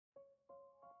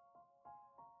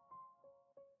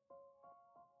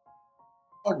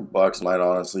Bucks might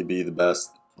honestly be the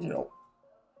best,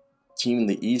 team in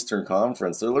the Eastern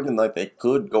Conference. They're looking like they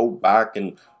could go back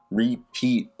and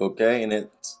repeat, okay? And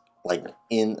it's like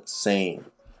insane.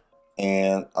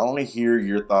 And I want to hear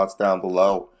your thoughts down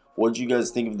below. What do you guys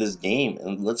think of this game?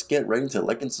 And let's get right into it.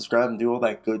 Like and subscribe and do all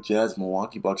that good jazz.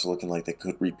 Milwaukee Bucks are looking like they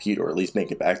could repeat or at least make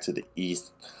it back to the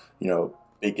East.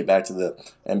 Make it back to the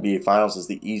NBA Finals as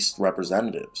the East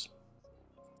representatives.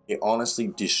 They honestly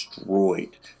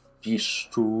destroyed,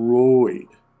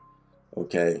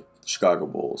 okay, the Chicago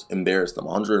Bulls. Embarrassed them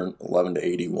 111 to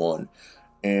 81.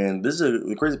 And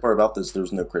the crazy part about this, there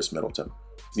was no Chris Middleton.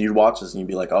 You'd watch this and you'd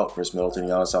be like, oh, Chris Middleton,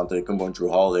 Giannis Antetokounmpo, and Drew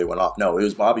Holiday went off. No, it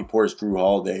was Bobby Portis, Drew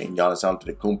Holiday, and Giannis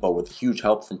Antetokounmpo with huge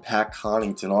help from Pat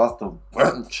Connaughton off the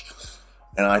bench.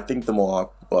 And I think the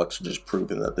Milwaukee Bucks are just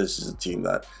proving that this is a team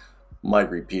that might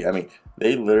repeat. I mean,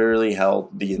 they literally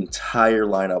held the entire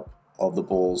lineup of the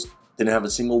Bulls. Didn't have a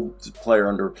single player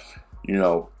under,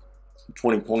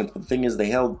 20 points. But the thing is, they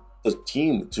held the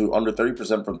team to under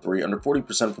 30% from three, under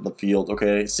 40% from the field,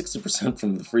 okay, 60%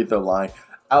 from the free throw line,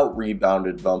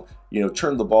 out-rebounded them,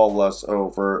 turned the ball less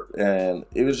over, and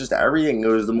it was just everything. It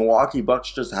was the Milwaukee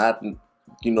Bucks just had, an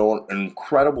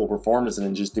incredible performance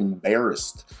and just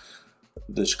embarrassed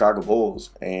the Chicago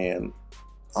Bulls. And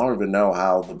I don't even know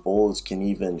how the Bulls can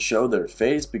even show their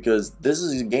face because this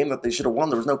is a game that they should have won.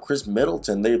 There was no Chris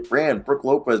Middleton. They ran Brook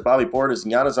Lopez, Bobby Portis,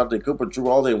 and Giannis Antetokounmpo, Drew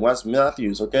Holiday, and Wes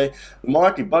Matthews, okay? The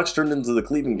Milwaukee Bucks turned into the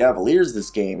Cleveland Cavaliers this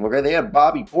game, okay? They had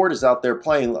Bobby Portis out there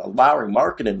playing a Lowry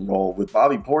marketing role with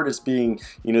Bobby Portis being,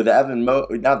 being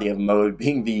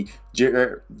the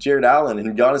Jared Allen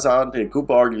and Giannis Antetokounmpo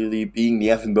arguably being the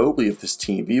Evan Mobley of this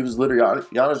team. He was literally,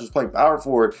 Giannis was playing power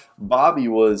forward. Bobby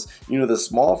was, the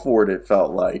small forward, it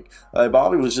felt like.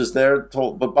 Bobby was just there,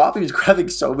 but Bobby was grabbing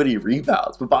so many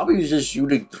rebounds. But Bobby was just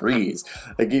shooting threes.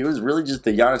 Like, it was really just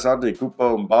the Giannis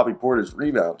Antetokounmpo and Bobby Portis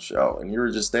rebound show. And you were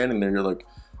just standing there, you're like,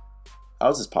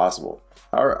 how is this possible?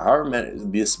 How are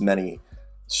this many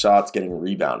shots getting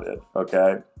rebounded,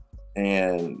 okay?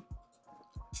 And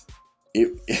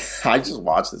I just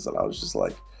watched this and I was just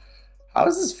like, how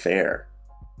is this fair?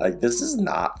 Like, this is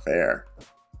not fair,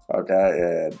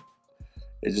 okay? And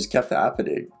it just kept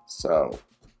happening. So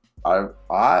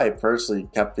I personally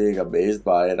kept being amazed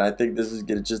by it. And I think this is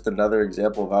just another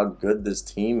example of how good this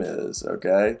team is,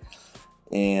 okay?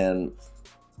 And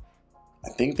I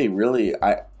think they really,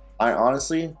 I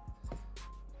honestly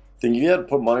think if you had to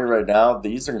put money right now, the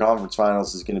Eastern Conference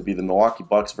Finals is going to be the Milwaukee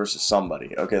Bucks versus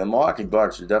somebody. Okay, the Milwaukee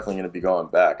Bucks are definitely going to be going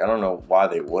back. I don't know why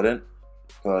they wouldn't,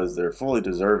 because they're fully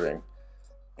deserving.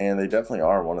 And they definitely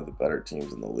are one of the better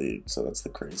teams in the league. So that's the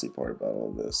crazy part about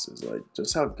all this is like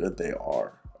just how good they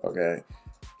are. Okay.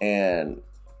 And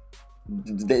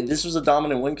this was a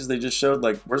dominant win because they just showed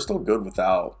like we're still good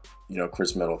without,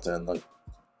 Chris Middleton. Like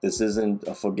this isn't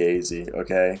a fugazi.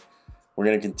 Okay. We're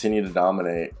going to continue to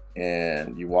dominate.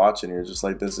 And you watch and you're just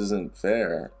like, this isn't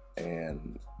fair.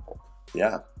 And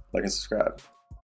yeah, like and subscribe.